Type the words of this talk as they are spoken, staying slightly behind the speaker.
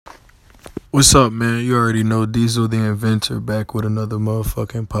What's up, man? You already know Diesel the Inventor back with another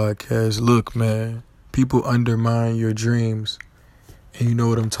motherfucking podcast. Look, man, people undermine your dreams. And you know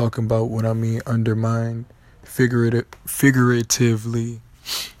what I'm talking about when I mean undermine figuratively. You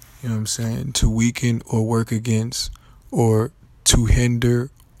know what I'm saying? To weaken or work against or to hinder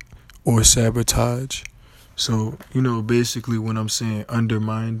or sabotage. So, basically when I'm saying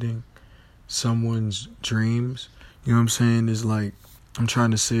undermining someone's dreams, you know what I'm saying, is like, I'm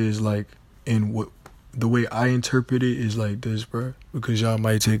trying to say is like, and what the way I interpret it is like this, bro, because y'all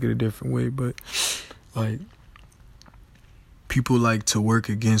might take it a different way, but like people like to work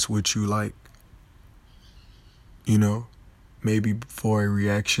against what you like, maybe for a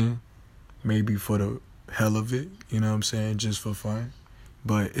reaction, maybe for the hell of it, you know what I'm saying, just for fun,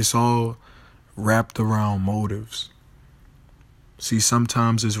 but it's all wrapped around motives. See,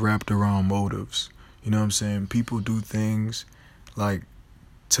 sometimes it's wrapped around motives, you know what I'm saying? People do things like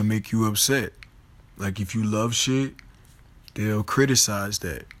to make you upset. Like if you love shit, they'll criticize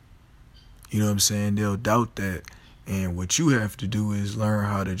that. You know what I'm saying? They'll doubt that. And what you have to do is learn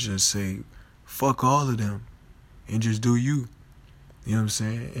how to just say, fuck all of them and just do you. You know what I'm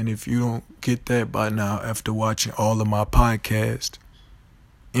saying? And if you don't get that by now after watching all of my podcasts,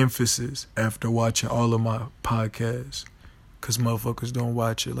 emphasis after watching all of my podcasts, because motherfuckers don't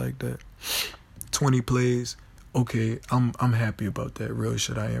watch it like that. 20 plays. Okay, I'm happy about that. Real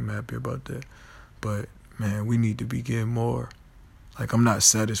shit, I am happy about that. But, man, we need to be getting more. Like, I'm not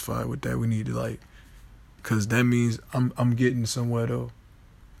satisfied with that. We need to, because that means I'm getting somewhere, though.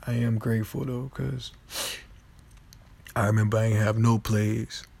 I am grateful, though, because I remember I ain't have no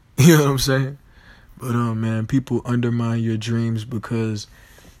plays. You know what I'm saying? But, man, people undermine your dreams because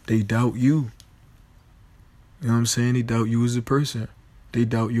they doubt you. You know what I'm saying? They doubt you as a person. They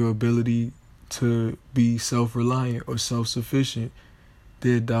doubt your ability to be self-reliant or self-sufficient.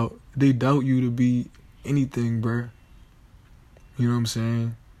 They doubt you to be anything, bruh. You know what I'm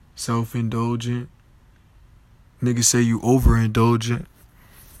saying? Self-indulgent. Niggas say you overindulgent,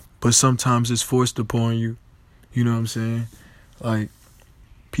 but sometimes it's forced upon you. You know what I'm saying? Like,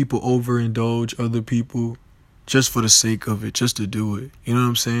 people overindulge other people just for the sake of it, just to do it. You know what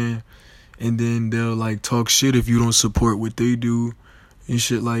I'm saying? And then they'll talk shit if you don't support what they do and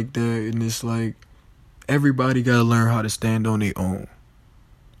shit like that. And it's like, everybody gotta learn how to stand on their own,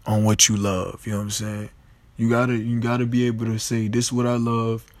 on what you love. You know what I'm saying? You gotta be able to say, this is what I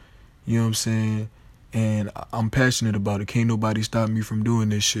love. You know what I'm saying? And I'm passionate about it. Can't nobody stop me from doing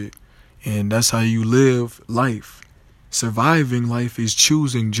this shit. And that's how you live life. Surviving life is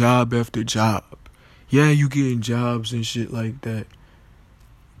choosing job after job. Yeah, you getting jobs and shit like that.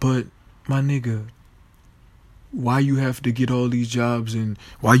 But, my nigga, why you have to get all these jobs and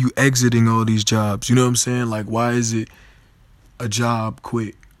why you exiting all these jobs? You know what I'm saying? Like, why is it a job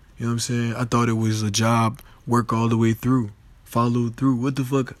quit? You know what I'm saying? I thought it was a job work all the way through, follow through. What the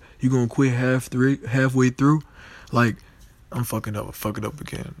fuck? You gonna quit halfway through? Like, I'm fucking up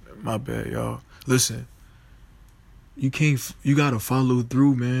again. My bad, y'all. Listen, you gotta follow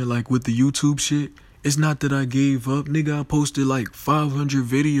through, man. Like with the YouTube shit, it's not that I gave up. Nigga, I posted 500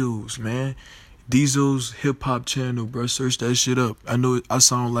 videos, man. Diesel's hip hop channel, bro. Search that shit up. I know I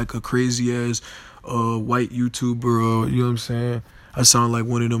sound like a crazy ass white YouTuber, or you know what I'm saying? I sound like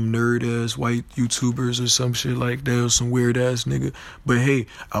one of them nerd ass white YouTubers or some shit like that, or some weird ass nigga. But hey,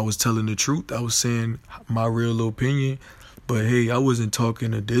 I was telling the truth. I was saying my real opinion. But hey, I wasn't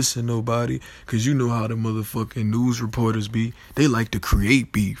talking or dissing nobody, cause you know how the motherfucking news reporters be. They like to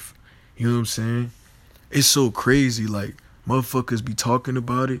create beef. You know what I'm saying? It's so crazy, motherfuckers be talking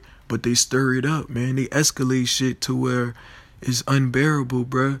about it, but they stir it up, man. They escalate shit to where it's unbearable,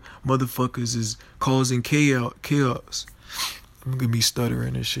 bruh. Motherfuckers is causing chaos. I'm gonna be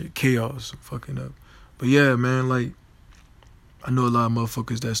stuttering and shit. Chaos. I'm fucking up. But yeah, man, I know a lot of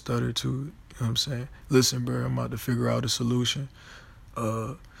motherfuckers that stutter too. You know what I'm saying? Listen, bro, I'm about to figure out a solution.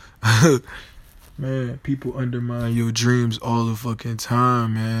 Man, people undermine your dreams all the fucking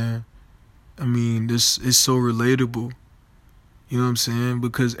time, man. I mean, this is so relatable. You know what I'm saying?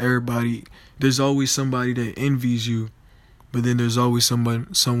 Because there's always somebody that envies you, but then there's always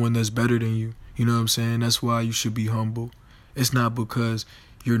someone that's better than you. You know what I'm saying? That's why you should be humble. It's not because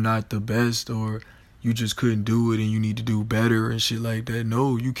you're not the best or you just couldn't do it and you need to do better and shit like that.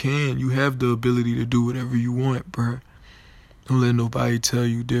 No, you can. You have the ability to do whatever you want, bruh. Don't let nobody tell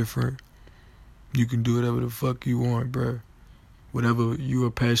you different. You can do whatever the fuck you want, bruh. Whatever you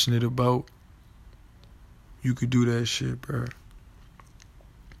are passionate about, you could do that shit, bruh.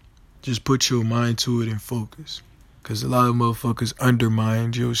 Just put your mind to it and focus. Because a lot of motherfuckers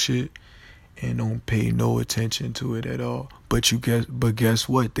undermine your shit and don't pay no attention to it at all. But guess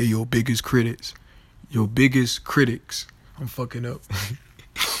what? They your biggest critics. Your biggest critics. I'm fucking up.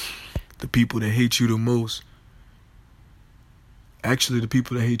 The people that hate you the most. Actually, the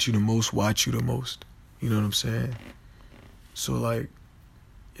people that hate you the most watch you the most. You know what I'm saying? So like,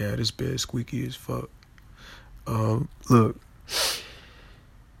 yeah, this bed squeaky as fuck. Look,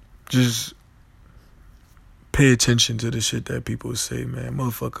 just pay attention to the shit that people say, man.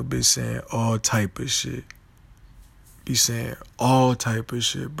 Motherfucker be saying all type of shit. Be saying all type of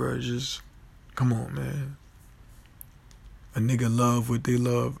shit, bro. Just, come on, man. A nigga love what they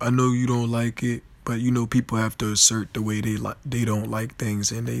love. I know you don't like it, but you know people have to assert the way they don't like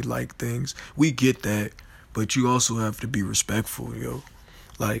things and they like things. We get that, but you also have to be respectful, yo.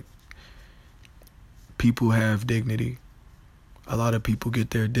 Like, people have dignity. A lot of people get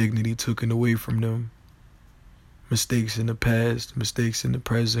their dignity taken away from them. Mistakes in the past, mistakes in the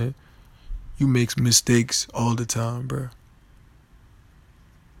present. You make mistakes all the time, bro.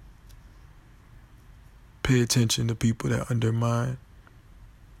 Pay attention to people that undermine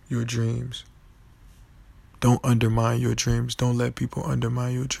your dreams. Don't undermine your dreams. Don't let people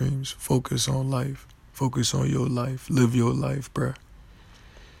undermine your dreams. Focus on life. Focus on your life. Live your life, bruh.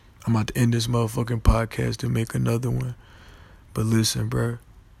 I'm about to end this motherfucking podcast and make another one. But listen, bruh.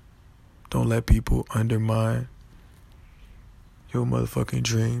 Don't let people undermine your motherfucking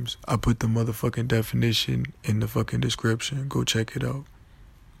dreams. I put the motherfucking definition in the fucking description. Go check it out.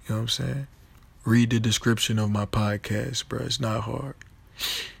 You know what I'm saying? Read the description of my podcast, bruh. It's not hard.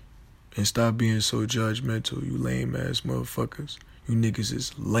 And stop being so judgmental, you lame ass motherfuckers. You niggas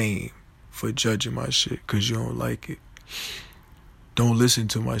is lame for judging my shit because you don't like it. Don't listen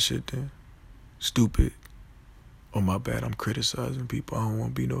to my shit then. Stupid. Oh, my bad. I'm criticizing people. I don't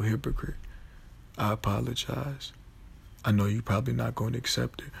want to be no hypocrite. I apologize. I know you probably not going to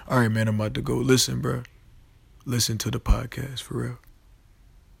accept it. All right, man, I'm about to go. Listen, bro. Listen to the podcast, for real.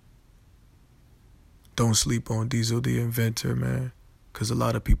 Don't sleep on Diesel the Inventor, man. Because a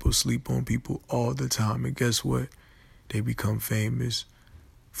lot of people sleep on people all the time. And guess what? They become famous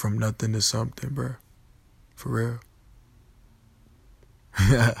from nothing to something, bro. For real.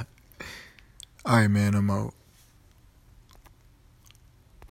 All right, man, I'm out.